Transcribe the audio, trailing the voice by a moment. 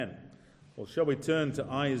Well, shall we turn to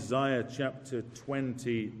Isaiah chapter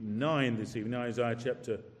 29 this evening? Isaiah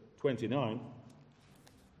chapter 29.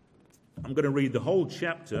 I'm going to read the whole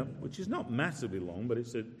chapter, which is not massively long, but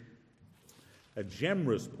it's a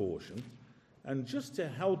generous portion. And just to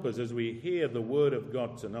help us as we hear the word of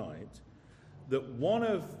God tonight, that one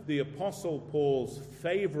of the Apostle Paul's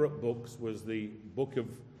favorite books was the book of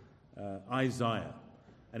Isaiah.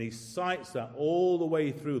 And he cites that all the way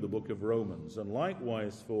through the book of Romans. And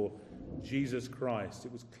likewise for Jesus Christ,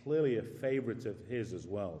 it was clearly a favorite of his as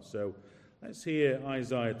well. So let's hear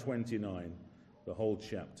Isaiah 29, the whole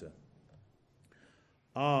chapter.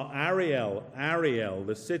 Ariel, Ariel,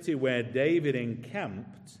 the city where David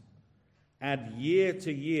encamped, add year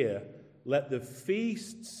to year, let the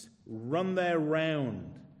feasts run their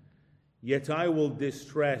round. Yet I will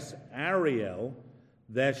distress Ariel,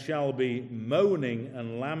 there shall be moaning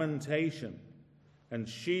and lamentation, and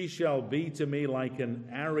she shall be to me like an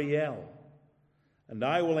Ariel. And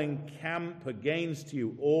I will encamp against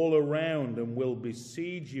you all around, and will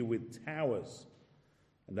besiege you with towers.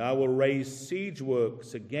 And I will raise siege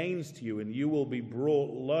works against you, and you will be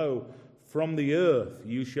brought low. From the earth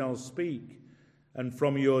you shall speak, and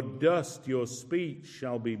from your dust your speech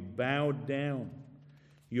shall be bowed down.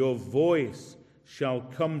 Your voice shall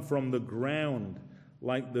come from the ground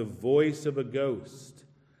like the voice of a ghost,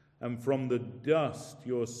 and from the dust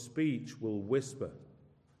your speech will whisper.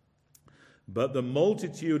 But the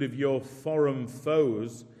multitude of your foreign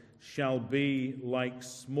foes shall be like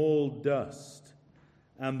small dust,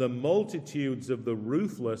 and the multitudes of the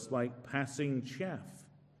ruthless like passing chaff.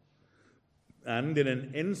 And in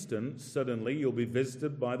an instant, suddenly, you'll be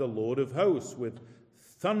visited by the Lord of hosts with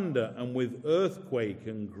thunder and with earthquake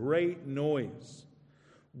and great noise,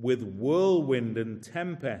 with whirlwind and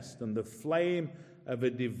tempest and the flame of a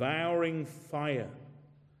devouring fire.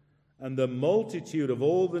 And the multitude of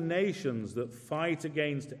all the nations that fight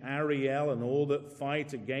against Ariel and all that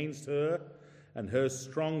fight against her and her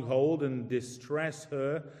stronghold and distress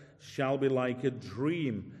her shall be like a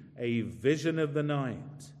dream, a vision of the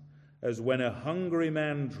night, as when a hungry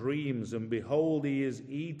man dreams, and behold, he is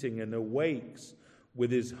eating and awakes with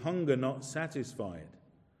his hunger not satisfied.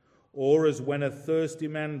 Or as when a thirsty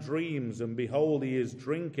man dreams, and behold, he is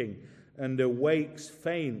drinking, and awakes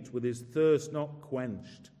faint with his thirst not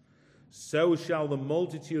quenched. So shall the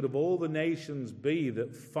multitude of all the nations be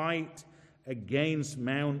that fight against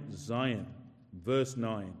Mount Zion. Verse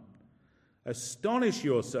 9. Astonish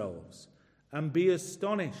yourselves, and be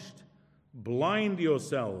astonished. Blind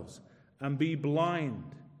yourselves, and be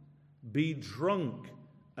blind. Be drunk,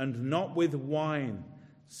 and not with wine.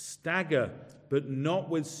 Stagger, but not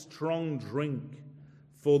with strong drink.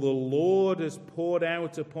 For the Lord has poured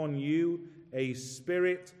out upon you a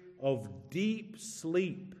spirit of deep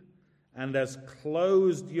sleep, and has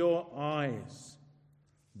closed your eyes,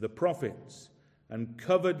 the prophets, and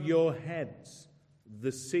covered your heads,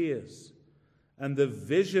 the seers. And the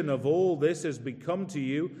vision of all this has become to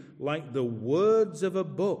you like the words of a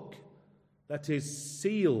book that is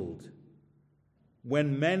sealed,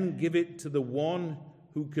 when men give it to the one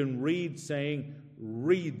who can read, saying,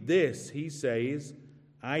 read this, he says,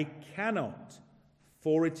 I cannot,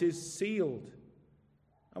 for it is sealed.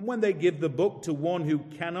 And when they give the book to one who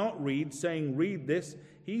cannot read, saying, read this,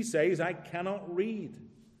 he says, I cannot read.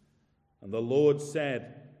 And the Lord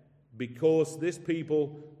said, because this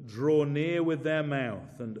people draw near with their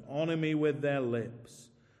mouth and honor me with their lips,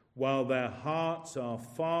 while their hearts are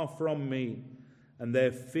far from me, and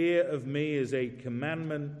their fear of me is a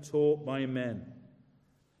commandment taught by men.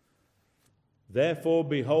 Therefore,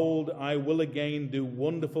 behold, I will again do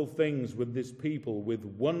wonderful things with this people, with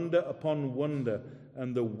wonder upon wonder,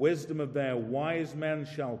 and the wisdom of their wise men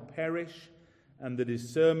shall perish, and the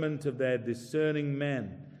discernment of their discerning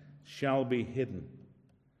men shall be hidden.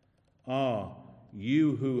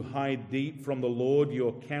 You who hide deep from the Lord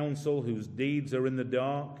your counsel, whose deeds are in the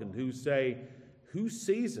dark, and who say, who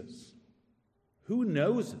sees us? Who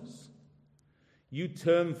knows us? You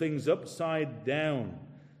turn things upside down.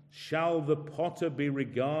 Shall the potter be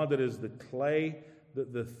regarded as the clay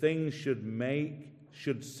that the thing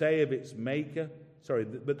should say of its maker?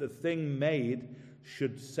 But the thing made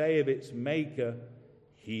should say of its maker,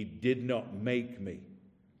 he did not make me.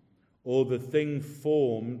 Or the thing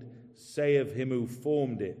formed say of him who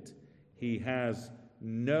formed it, he has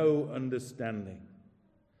no understanding.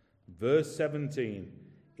 Verse 17,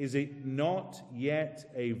 is it not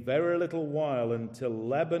yet a very little while until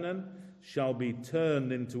Lebanon shall be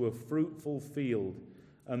turned into a fruitful field,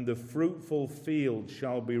 and the fruitful field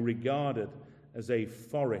shall be regarded as a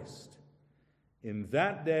forest? In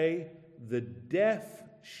that day the deaf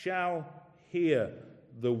shall hear,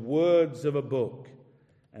 the words of a book,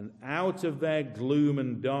 and out of their gloom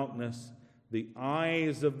and darkness the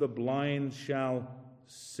eyes of the blind shall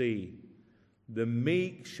see. The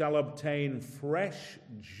meek shall obtain fresh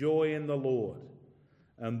joy in the Lord,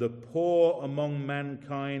 and the poor among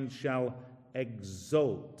mankind shall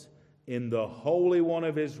exult in the Holy One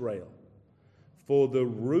of Israel. For the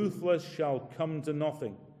ruthless shall come to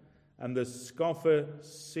nothing, and the scoffer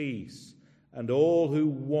cease, and all who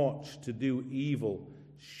watch to do evil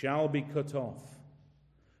shall be cut off,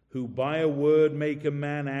 who by a word make a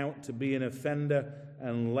man out to be an offender,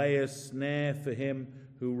 and lay a snare for him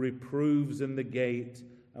who reproves in the gate,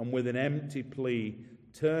 and with an empty plea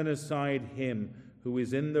turn aside him who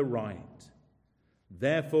is in the right.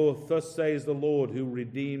 Therefore thus says the Lord, who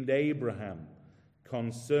redeemed Abraham,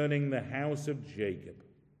 concerning the house of Jacob.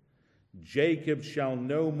 Jacob shall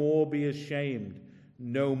no more be ashamed,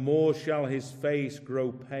 no more shall his face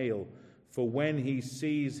grow pale, for when he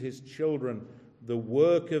sees his children, the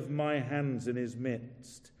work of my hands in his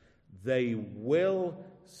midst, they will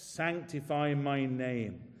sanctify my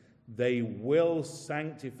name. They will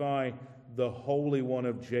sanctify the Holy One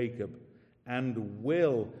of Jacob, and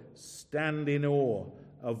will stand in awe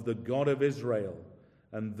of the God of Israel.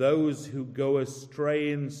 And those who go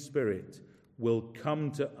astray in spirit will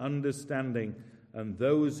come to understanding, and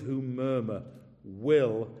those who murmur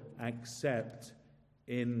will accept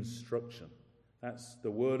instruction. That's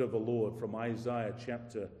the word of the Lord from Isaiah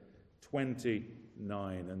chapter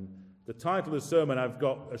 29. And the title of the sermon, I've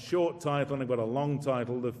got a short title and I've got a long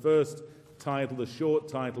title. The first title, the short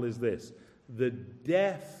title, is this: The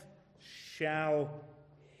Deaf Shall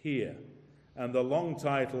Hear. And the long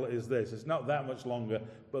title is this. It's not that much longer,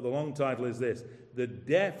 but the long title is this: The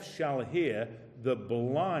deaf shall hear, the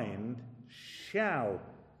blind shall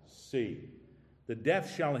see. The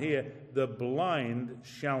deaf shall hear, the blind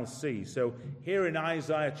shall see. So here in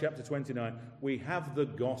Isaiah chapter 29, we have the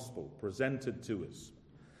gospel presented to us.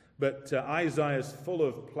 But Isaiah's full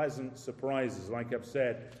of pleasant surprises. Like I've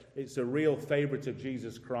said, it's a real favorite of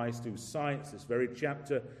Jesus Christ, who cites this very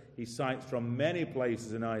chapter. He cites from many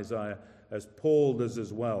places in Isaiah, as Paul does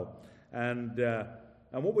as well. And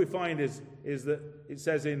what we find is that it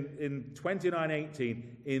says in 29:18,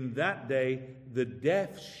 in that day the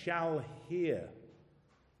deaf shall hear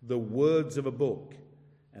the words of a book,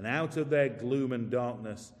 and out of their gloom and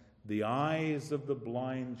darkness the eyes of the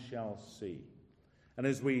blind shall see. And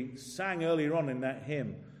as we sang earlier on in that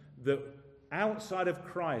hymn, that outside of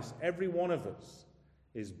Christ, every one of us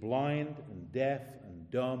is blind and deaf and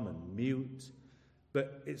dumb and mute.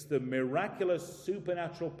 But it's the miraculous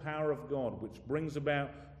supernatural power of God which brings about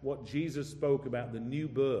what Jesus spoke about, the new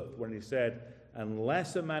birth, when he said,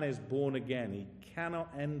 unless a man is born again, he cannot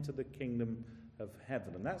enter the kingdom of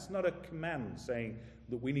heaven. And that's not a command saying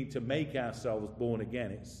that we need to make ourselves born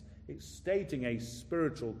again. It's stating a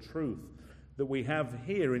spiritual truth that we have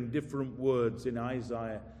here in different words in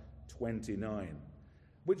Isaiah 29,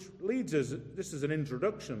 which leads us, this is an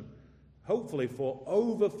introduction, hopefully for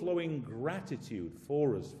overflowing gratitude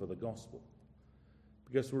for us for the gospel.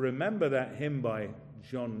 Because we remember that hymn by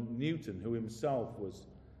John Newton, who himself was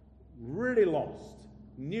really lost,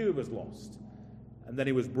 knew he was lost, and then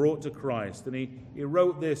he was brought to Christ. And he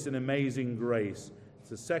wrote this in Amazing Grace. It's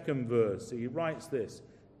the second verse. He writes this: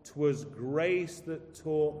 "'Twas grace that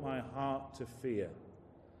taught my heart to fear,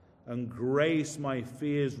 and grace my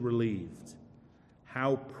fears relieved.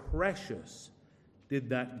 How precious did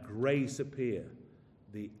that grace appear,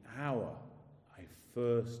 the hour I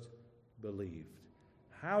first believed."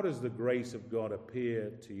 How does the grace of God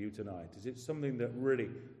appear to you tonight? Is it something that really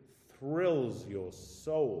thrills your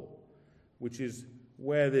soul? Which is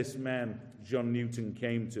where this man, John Newton,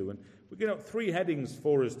 came to. And we're going to have three headings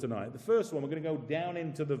for us tonight. The first one, we're going to go down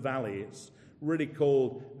into the valley. It's really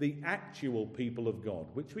called the actual people of God,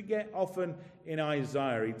 which we get often in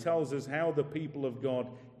Isaiah. He tells us how the people of God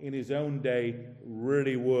in his own day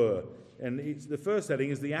really were. And the first heading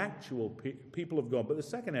is the actual people of God. But the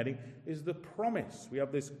second heading is the promise. We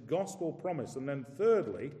have this gospel promise. And then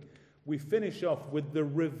thirdly, we finish off with the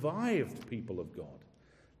revived people of God.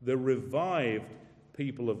 The revived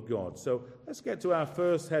people of God. So let's get to our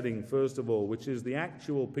first heading, first of all, which is the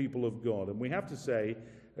actual people of God. And we have to say,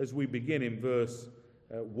 as we begin in verse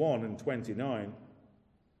 1 and 29,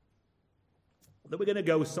 that we're going to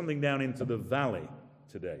go something down into the valley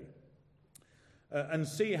today. And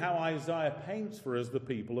see how Isaiah paints for us the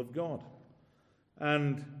people of God.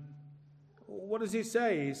 And what does he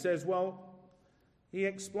say? He says, well, he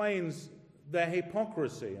explains their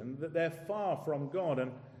hypocrisy and that they're far from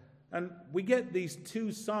God. And we get these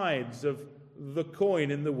two sides of the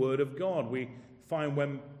coin in the Word of God. We find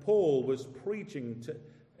when Paul was preaching to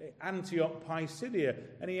Antioch, Pisidia,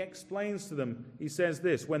 and he explains to them, he says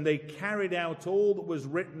this, when they carried out all that was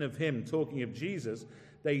written of him, talking of Jesus,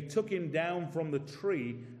 they took him down from the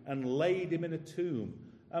tree and laid him in a tomb.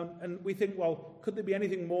 And we think, well, could there be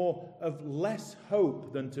anything more of less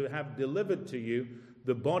hope than to have delivered to you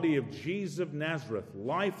the body of Jesus of Nazareth,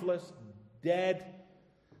 lifeless, dead,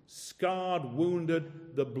 scarred,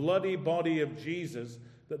 wounded, the bloody body of Jesus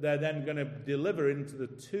that they're then going to deliver into the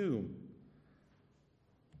tomb?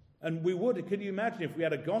 And could you imagine if we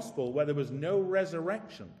had a gospel where there was no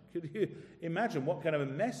resurrection? Could you imagine what kind of a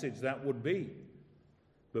message that would be?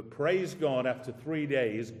 But praise God, after 3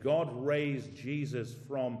 days, God raised Jesus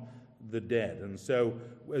from the dead. And so,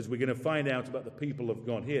 as we're going to find out about the people of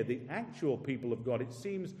God here, the actual people of God, it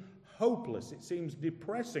seems hopeless, it seems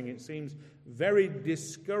depressing, it seems very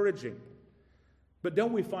discouraging. But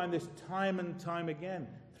don't we find this time and time again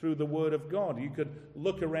through the Word of God? You could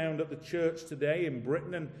look around at the church today in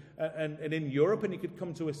Britain and in Europe, and you could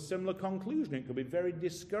come to a similar conclusion. It could be very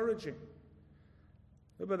discouraging.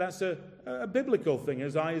 But that's a biblical thing,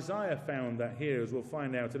 as Isaiah found that here, as we'll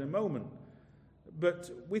find out in a moment.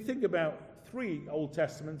 But we think about 3 Old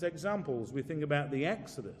Testament examples. We think about the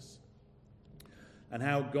Exodus and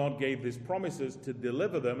how God gave these promises to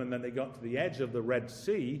deliver them, and then they got to the edge of the Red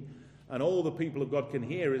Sea, and all the people of God can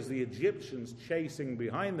hear is the Egyptians chasing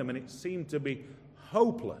behind them, and it seemed to be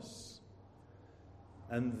hopeless.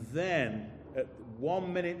 And then, at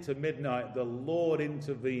 1 minute to midnight, the Lord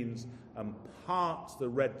intervenes and parts the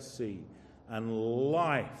Red Sea, and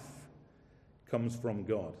life comes from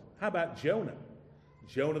God. How about Jonah?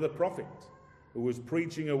 Jonah the prophet, who was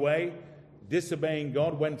preaching away, disobeying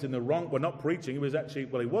God, went in the wrong, not preaching, he was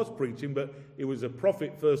preaching, but he was a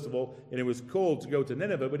prophet first of all, and he was called to go to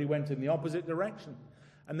Nineveh, but he went in the opposite direction.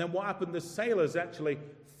 And then what happened? The sailors actually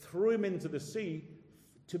threw him into the sea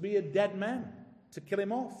to be a dead man, to kill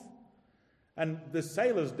him off. And the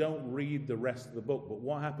sailors don't read the rest of the book, but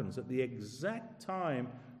what happens? At the exact time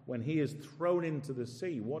when he is thrown into the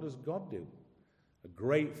sea, what does God do? A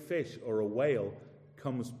great fish or a whale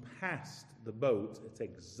comes past the boat at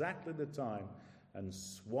exactly the time and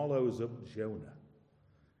swallows up Jonah.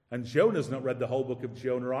 And Jonah's not read the whole book of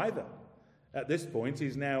Jonah either. At this point,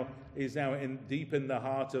 he's now deep in the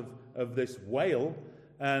heart of this whale,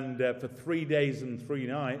 and for 3 days and 3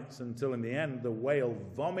 nights, until in the end the whale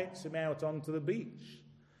vomits him out onto the beach,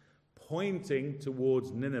 pointing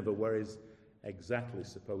towards Nineveh, where he's exactly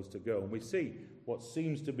supposed to go. And we see what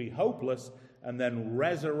seems to be hopeless, and then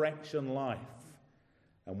resurrection life.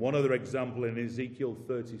 And one other example in Ezekiel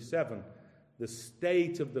 37, the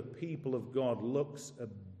state of the people of God looks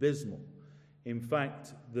abysmal. In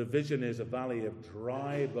fact, the vision is a valley of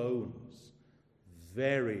dry bones,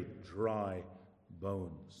 very dry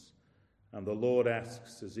bones. And the Lord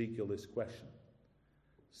asks Ezekiel this question: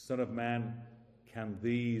 Son of man, can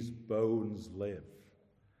these bones live?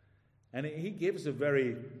 And he gives a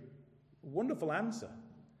very wonderful answer.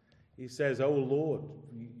 He says, "Oh Lord,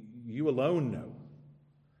 you alone know."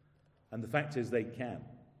 And the fact is they can,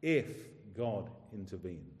 if God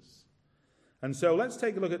intervenes. And so let's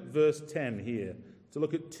take a look at verse 10 here, to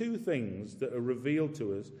look at 2 things that are revealed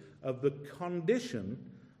to us of the condition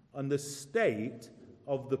and the state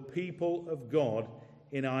of the people of God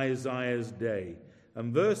in Isaiah's day.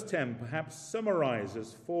 And verse 10 perhaps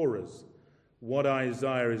summarizes for us what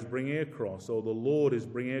Isaiah is bringing across, or the Lord is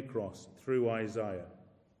bringing across through Isaiah.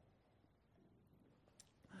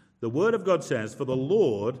 The Word of God says, "For the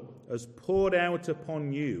Lord has poured out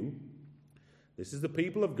upon you," this is the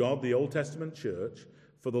people of God, the Old Testament church,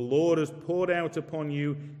 "for the Lord has poured out upon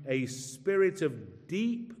you a spirit of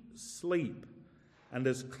deep sleep, and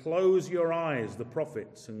has closed your eyes, the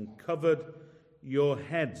prophets, and covered your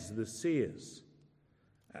heads, the seers."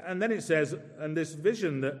 And then it says, and this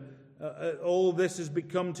vision, that all this has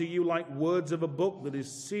become to you like words of a book that is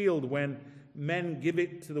sealed when men give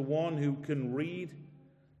it to the one who can read.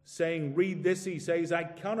 Saying, "Read this," he says, "I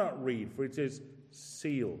cannot read, for it is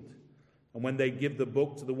sealed." And when they give the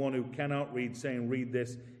book to the one who cannot read, saying, "Read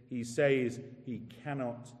this," he says he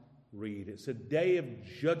cannot read. It's a day of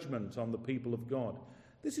judgment on the people of God.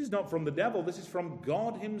 This is not from the devil, this is from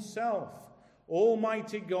God himself,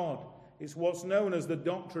 Almighty God. It's what's known as the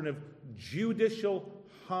doctrine of judicial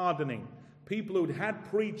hardening. People who'd had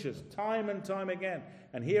preachers time and time again.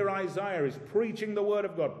 And here Isaiah is preaching the Word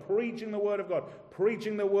of God, preaching the Word of God,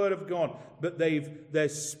 preaching the Word of God. But they're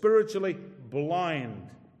spiritually blind.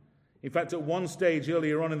 In fact, at one stage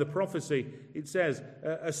earlier on in the prophecy, it says,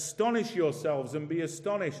 "Astonish yourselves and be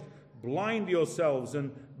astonished. Blind yourselves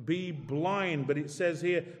and be blind." But it says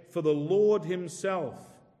here, "For the Lord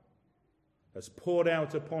himself has poured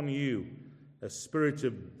out upon you a spirit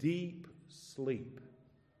of deep sleep.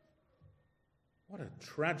 What a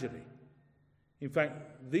tragedy. In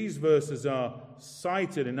fact, these verses are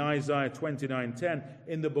cited in Isaiah 29:10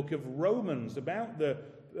 in the book of Romans about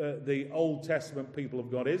the Old Testament people of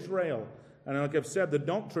God, Israel. And like I've said, the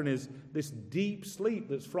doctrine is this deep sleep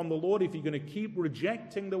that's from the Lord. If you're going to keep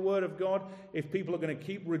rejecting the Word of God, if people are going to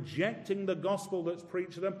keep rejecting the gospel that's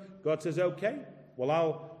preached to them, God says, okay,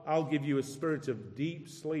 well, I'll give you a spirit of deep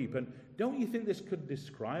sleep. And don't you think this could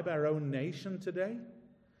describe our own nation today?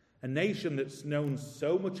 A nation that's known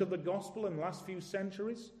so much of the gospel in the last few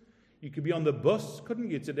centuries. You could be on the bus, couldn't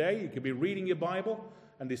you, today? You could be reading your Bible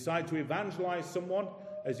and decide to evangelize someone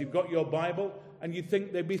as you've got your Bible, and you'd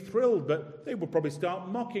think they'd be thrilled, but they would probably start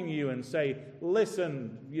mocking you and say,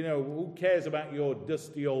 listen, who cares about your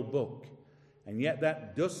dusty old book? And yet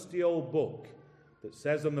that dusty old book that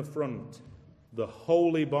says on the front, the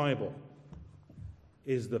Holy Bible,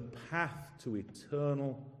 is the path to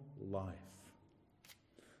eternal life.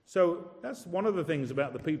 So that's one of the things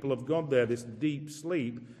about the people of God there, this deep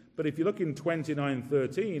sleep. But if you look in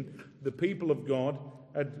 29:13, the people of God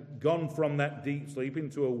had gone from that deep sleep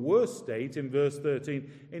into a worse state in verse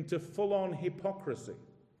 13, into full-on hypocrisy.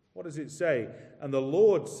 What does it say? And the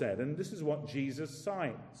Lord said, and this is what Jesus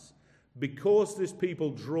cites, because this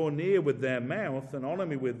people draw near with their mouth and honor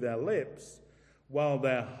me with their lips, while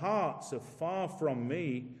their hearts are far from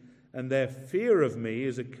me, and their fear of me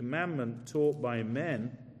is a commandment taught by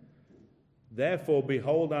men. Therefore,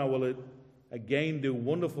 behold, I will again do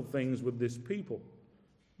wonderful things with this people.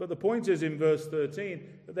 But the point is in verse 13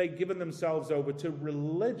 that they've given themselves over to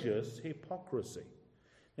religious hypocrisy.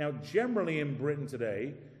 Now, generally in Britain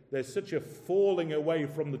today, there's such a falling away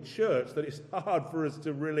from the church that it's hard for us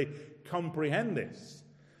to really comprehend this.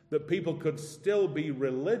 That people could still be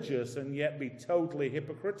religious and yet be totally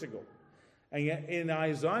hypocritical. And yet in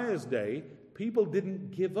Isaiah's day, people didn't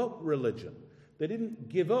give up religion. They didn't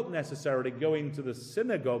give up necessarily going to the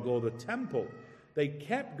synagogue or the temple. They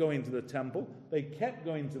kept going to the temple, they kept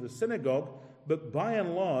going to the synagogue, but by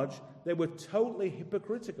and large, they were totally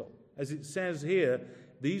hypocritical. As it says here,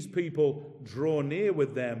 these people draw near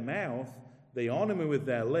with their mouth, they honor me with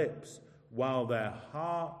their lips, while their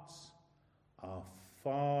hearts are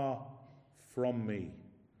far from me,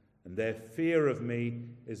 and their fear of me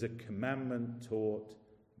is a commandment taught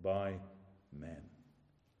by men.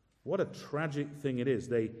 What a tragic thing it is.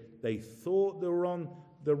 They thought they were on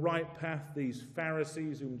the right path, these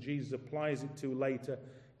Pharisees whom Jesus applies it to later,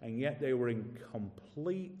 and yet they were in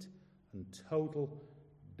complete and total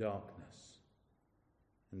darkness.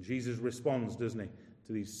 And Jesus responds, doesn't he,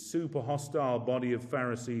 to these super hostile body of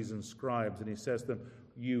Pharisees and scribes, and he says to them,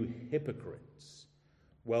 you hypocrites,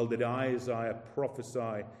 well did Isaiah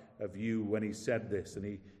prophesy of you when he said this, and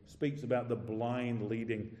he speaks about the blind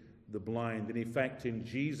leading the blind. And in fact, in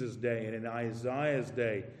Jesus' day and in Isaiah's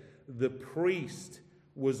day, the priest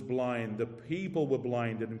was blind, the people were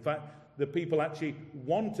blinded. In fact, the people actually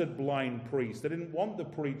wanted blind priests. They didn't want the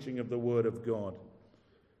preaching of the word of God.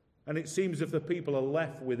 And it seems if the people are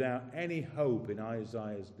left without any hope in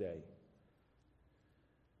Isaiah's day.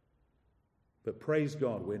 But praise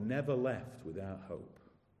God, we're never left without hope.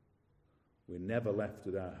 We're never left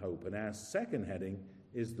without hope. And our second heading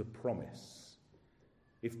is the promise.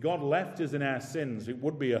 If God left us in our sins, it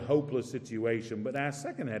would be a hopeless situation. But our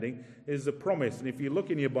second heading is the promise. And if you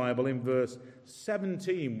look in your Bible in verse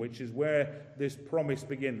 17, which is where this promise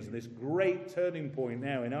begins, this great turning point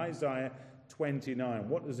now in Isaiah 29.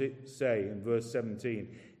 What does it say in verse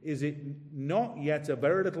 17? Is it not yet a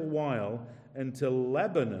very little while until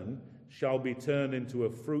Lebanon shall be turned into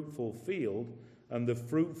a fruitful field, and the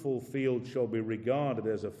fruitful field shall be regarded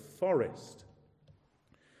as a forest?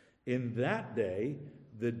 In that day,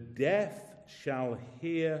 the deaf shall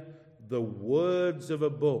hear the words of a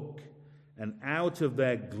book, and out of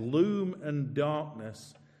their gloom and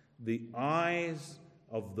darkness the eyes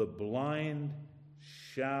of the blind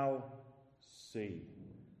shall see.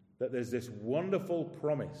 That there's this wonderful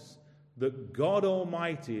promise that God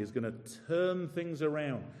Almighty is going to turn things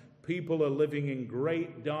around. People are living in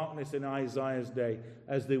great darkness in Isaiah's day,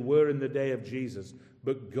 as they were in the day of Jesus.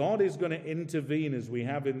 But God is going to intervene, as we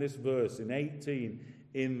have in this verse in 18.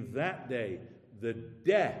 In that day, the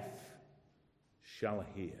deaf shall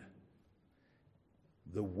hear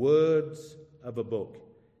the words of a book.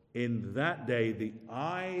 In that day, the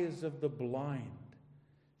eyes of the blind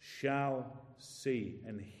shall see.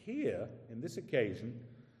 And here, in this occasion,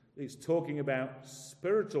 it's talking about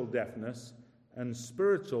spiritual deafness and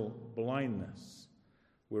spiritual blindness.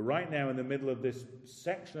 We're right now in the middle of this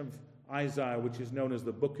section of Isaiah, which is known as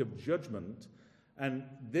the Book of Judgment. And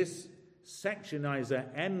this section, Isaiah,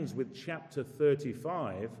 ends with chapter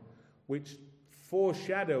 35, which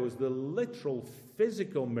foreshadows the literal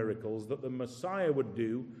physical miracles that the Messiah would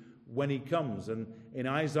do when he comes. And in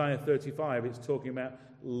Isaiah 35, it's talking about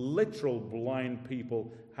literal blind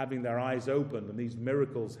people having their eyes opened, and these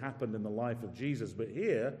miracles happened in the life of Jesus. But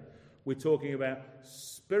here, we're talking about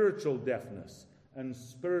spiritual deafness and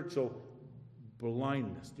spiritual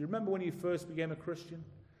blindness. Do you remember when you first became a Christian?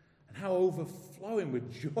 And how overflowing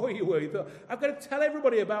with joy you were. You thought, I've got to tell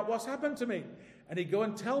everybody about what's happened to me. And he'd go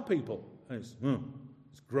and tell people. And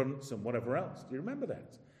it's grunts and whatever else. Do you remember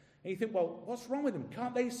that? And you think, well, what's wrong with them?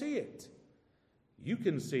 Can't they see it? You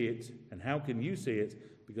can see it. And how can you see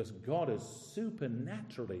it? Because God has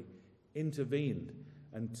supernaturally intervened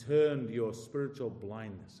and turned your spiritual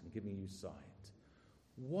blindness and given you sight.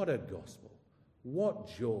 What a gospel. What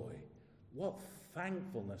joy. What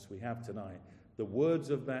thankfulness we have tonight. The words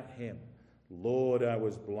of that hymn, Lord, I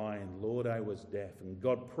was blind, Lord, I was deaf. And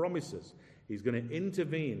God promises he's going to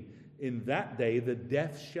intervene. In that day, the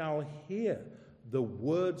deaf shall hear the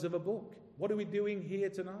words of a book. What are we doing here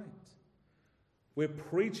tonight? We're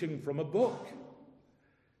preaching from a book.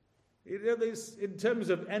 In terms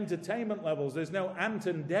of entertainment levels, there's no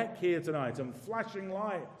Anton Deck here tonight and flashing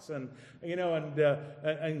lights and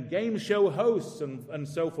game show hosts and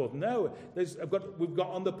so forth. No, we've got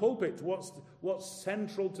on the pulpit what's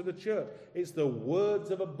central to the church. It's the words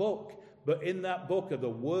of a book, but in that book are the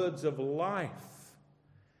words of life.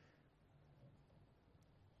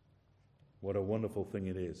 What a wonderful thing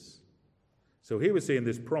it is. So here we're seeing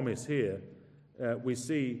this promise here. We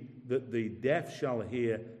see that the deaf shall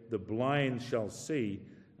hear, the blind shall see,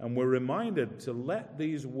 and we're reminded to let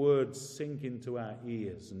these words sink into our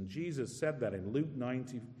ears. And Jesus said that in Luke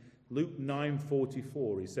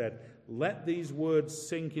 9:44. He said, let these words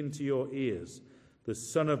sink into your ears. The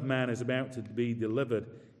Son of Man is about to be delivered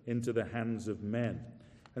into the hands of men.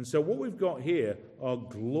 And so what we've got here are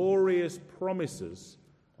glorious promises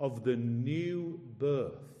of the new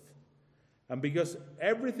birth. And because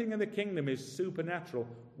everything in the kingdom is supernatural,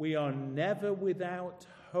 we are never without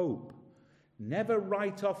hope. Never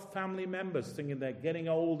write off family members thinking they're getting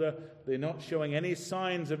older, they're not showing any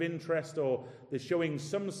signs of interest, or they're showing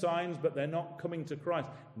some signs but they're not coming to Christ.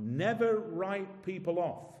 Never write people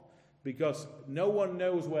off, because no one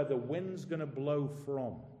knows where the wind's going to blow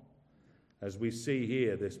from. As we see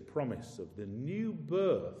here, this promise of the new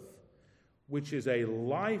birth, which is a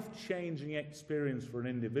life-changing experience for an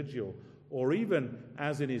individual, or even,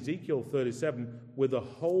 as in Ezekiel 37, with a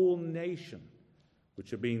whole nation,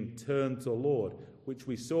 which are being turned to the Lord, which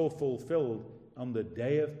we saw fulfilled on the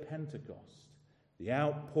day of Pentecost, the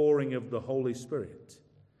outpouring of the Holy Spirit.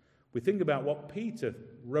 We think about what Peter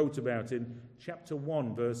wrote about in chapter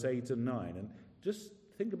 1, verse 8 and 9, and just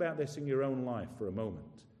think about this in your own life for a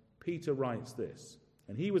moment. Peter writes this,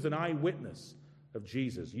 and he was an eyewitness of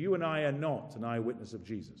Jesus. You and I are not an eyewitness of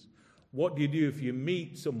Jesus. What do you do if you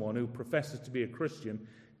meet someone who professes to be a Christian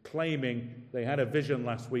claiming they had a vision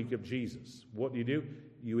last week of Jesus? What do?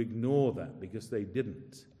 You ignore that because they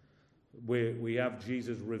didn't. We have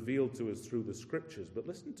Jesus revealed to us through the Scriptures. But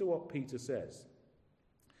listen to what Peter says.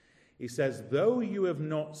 He says, though you have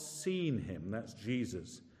not seen him, that's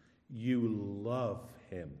Jesus, you love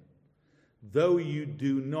him. Though you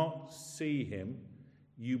do not see him,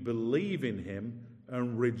 you believe in him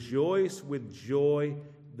and rejoice with joy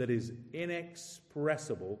that is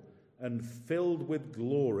inexpressible and filled with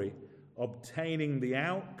glory, obtaining the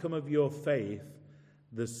outcome of your faith,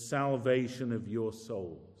 the salvation of your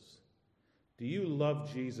souls. Do you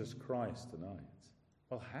love Jesus Christ tonight?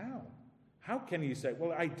 Well, how? How can you say,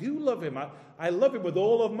 well, I do love him. I love him with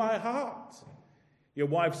all of my heart. Your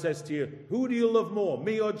wife says to you, who do you love more,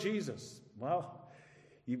 me or Jesus? Well,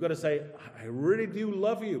 you've got to say, I really do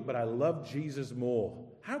love you, but I love Jesus more.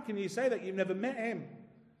 How can you say that? You've never met him.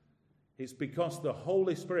 It's because the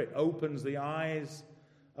Holy Spirit opens the eyes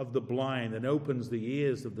of the blind and opens the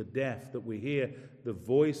ears of the deaf that we hear the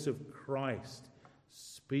voice of Christ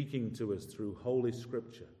speaking to us through Holy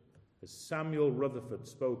Scripture. As Samuel Rutherford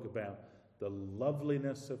spoke about the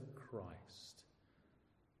loveliness of Christ.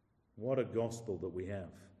 What a gospel that we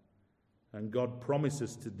have. And God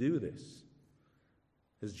promises to do this.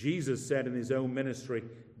 As Jesus said in his own ministry,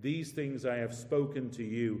 these things I have spoken to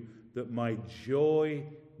you, that my joy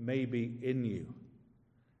may be in you,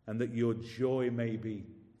 and that your joy may be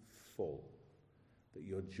full. That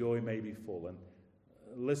your joy may be full. And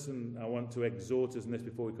listen, I want to exhort us in this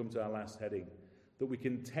before we come to our last heading, that we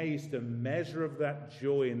can taste a measure of that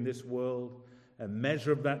joy in this world, a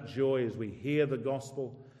measure of that joy as we hear the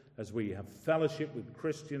gospel, as we have fellowship with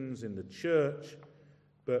Christians in the church,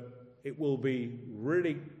 but it will be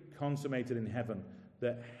really consummated in heaven,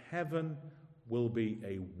 that heaven will be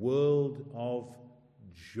a world of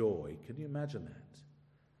joy. Can you imagine that?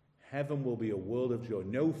 Heaven will be a world of joy.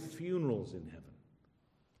 No funerals in heaven.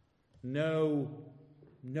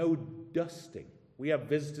 No dusting. We have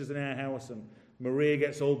visitors in our house, and Maria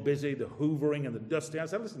gets all busy, the hoovering and the dusting. I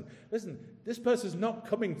said, listen, this person's not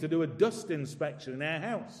coming to do a dust inspection in our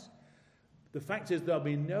house. The fact is, there'll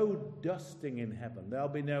be no dusting in heaven. There'll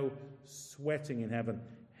be no sweating in heaven.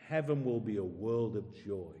 Heaven will be a world of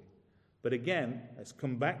joy. But again, let's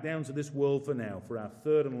come back down to this world for now, for our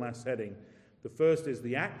third and last heading. The first is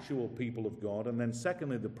the actual people of God, and then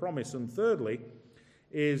secondly, the promise, and thirdly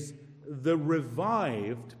is the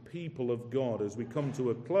revived people of God. As we come to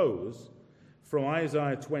a close from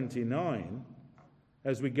Isaiah 29,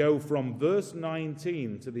 as we go from verse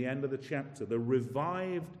 19 to the end of the chapter, the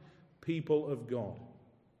revived people of God.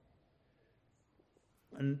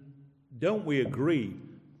 And don't we agree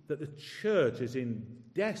that the church is in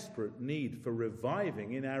desperate need for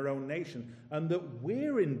reviving in our own nation, and that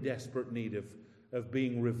we're in desperate need of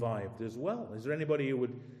being revived as well? Is there anybody who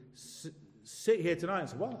would sit here tonight and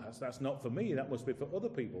say, well, that's not for me, that must be for other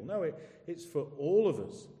people? No, it's for all of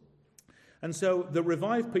us. And so the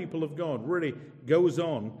revived people of God really goes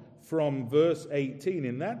on from verse 18.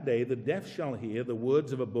 In that day the deaf shall hear the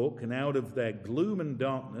words of a book, and out of their gloom and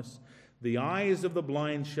darkness the eyes of the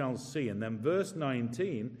blind shall see. And then verse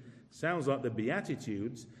 19 sounds like the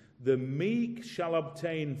Beatitudes. The meek shall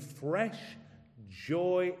obtain fresh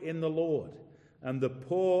joy in the Lord, and the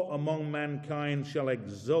poor among mankind shall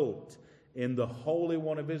exult in the Holy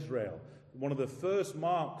One of Israel. One of the first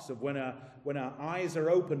marks of when our eyes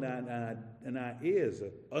are open and our ears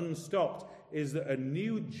are unstopped is that a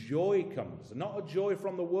new joy comes. Not a joy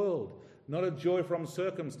from the world, not a joy from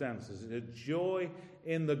circumstances. It's a joy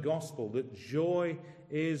in the gospel, that joy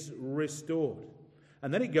is restored.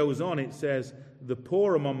 And then it goes on, it says, the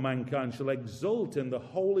poor among mankind shall exult in the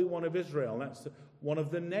Holy One of Israel. That's one of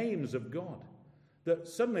the names of God. That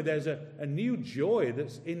suddenly there's a new joy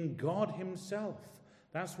that's in God himself.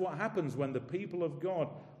 That's what happens when the people of God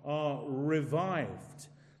are revived,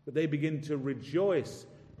 that they begin to rejoice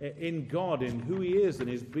in God, in who he is and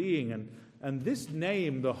his being. And this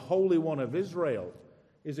name, the Holy One of Israel,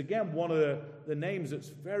 is again one of the names that's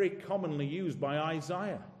very commonly used by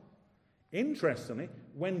Isaiah. Interestingly,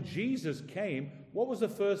 when Jesus came, what was the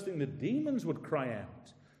first thing the demons would cry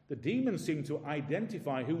out? The demons seemed to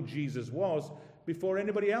identify who Jesus was before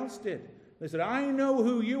anybody else did. They said, I know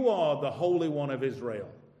who you are, the Holy One of Israel.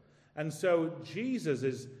 And so Jesus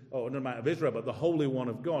is, no matter of Israel, but the Holy One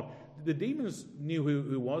of God. The demons knew who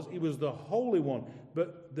he was. He was the Holy One.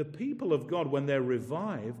 But the people of God, when they're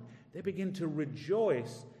revived, they begin to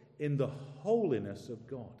rejoice in the holiness of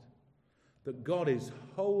God. That God is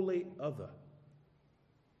wholly other.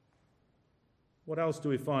 What else do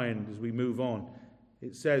we find as we move on?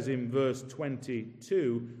 It says in verse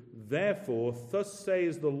 22, therefore, thus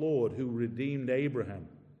says the Lord who redeemed Abraham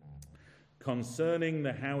concerning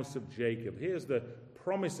the house of Jacob. Here's the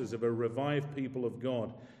promises of a revived people of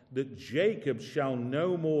God, that Jacob shall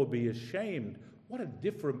no more be ashamed. What a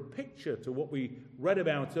different picture to what we read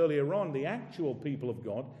about earlier on, the actual people of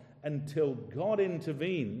God. Until God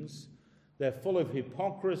intervenes, they're full of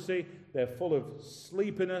hypocrisy, they're full of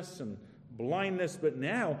sleepiness and blindness, but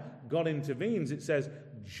now God intervenes. It says,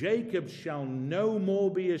 Jacob shall no more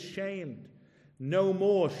be ashamed, no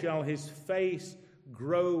more shall his face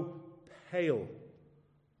grow pale.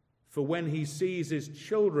 For when he sees his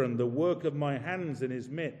children, the work of my hands in his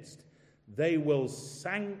midst, they will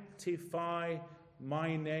sanctify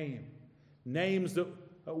my name. Names that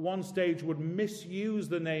at one stage would misuse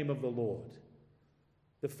the name of the Lord.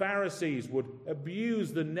 The Pharisees would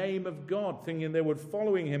abuse the name of God, thinking they were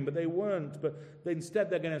following him, but they weren't. But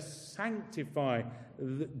instead they're going to sanctify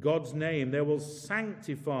God's name. They will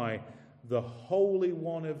sanctify the Holy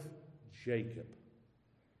One of Jacob.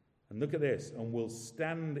 And look at this, and will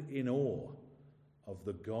stand in awe of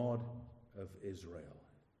the God of Israel.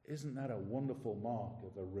 Isn't that a wonderful mark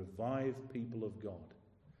of a revived people of God?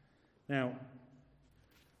 Now,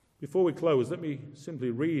 before we close, let me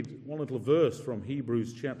simply read one little verse from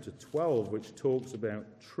Hebrews chapter 12, which talks about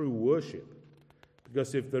true worship.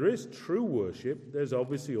 Because if there is true worship, there's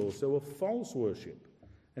obviously also a false worship.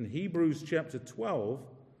 In Hebrews chapter 12,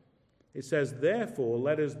 it says, therefore,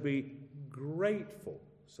 let us be grateful.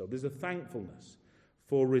 So there's a thankfulness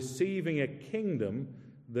for receiving a kingdom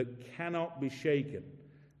that cannot be shaken.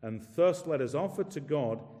 And thus let us offer to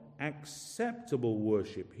God acceptable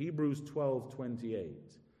worship. Hebrews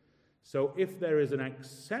 12:28. So if there is an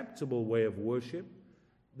acceptable way of worship,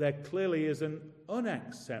 there clearly is an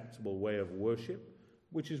unacceptable way of worship.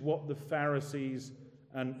 which is what the Pharisees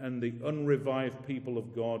and the unrevived people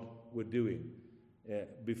of God were doing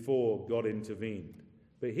before God intervened.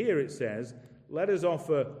 But here it says, let us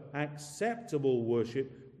offer acceptable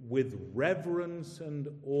worship with reverence and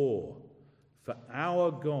awe, for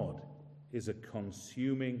our God is a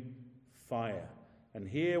consuming fire. And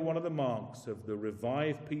here one of the marks of the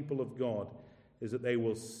revived people of God is that they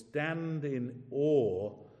will stand in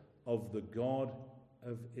awe of the God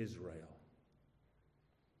of Israel.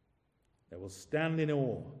 They will stand in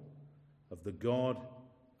awe of the God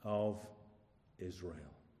of Israel.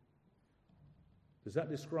 Does that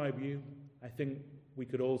describe you? I think we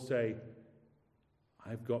could all say,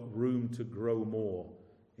 I've got room to grow more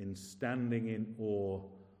in standing in awe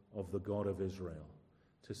of the God of Israel,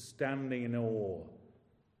 to standing in awe.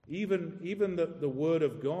 Even that the word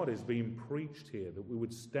of God is being preached here, that we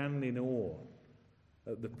would stand in awe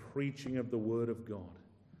at the preaching of the word of God,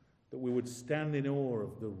 that we would stand in awe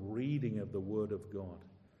of the reading of the word of God,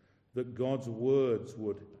 that God's words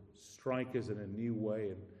would strike us in a new way.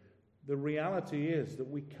 And the reality is that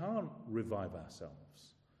we can't revive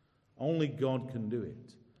ourselves. Only God can do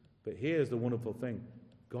it. But here's the wonderful thing.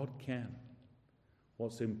 God can.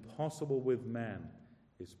 What's impossible with man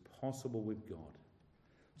is possible with God.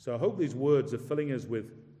 So I hope these words are filling us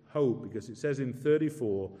with hope, because it says in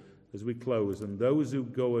 34, as we close, and those who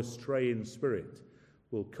go astray in spirit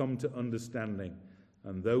will come to understanding,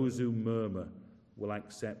 and those who murmur will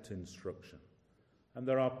accept instruction. And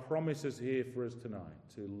there are promises here for us tonight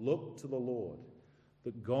to look to the Lord,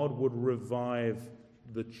 that God would revive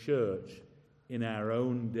the church in our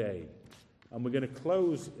own day. And we're going to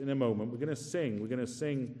close in a moment. We're going to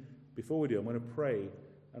sing. Before we do, I'm going to pray,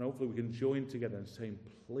 and hopefully we can join together and say,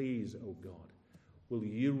 please, oh God, will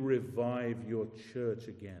you revive your church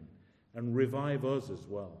again, and revive us as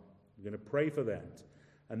well. We're going to pray for that.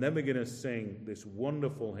 And then we're going to sing this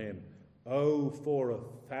wonderful hymn, Oh, for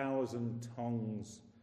 1,000 tongues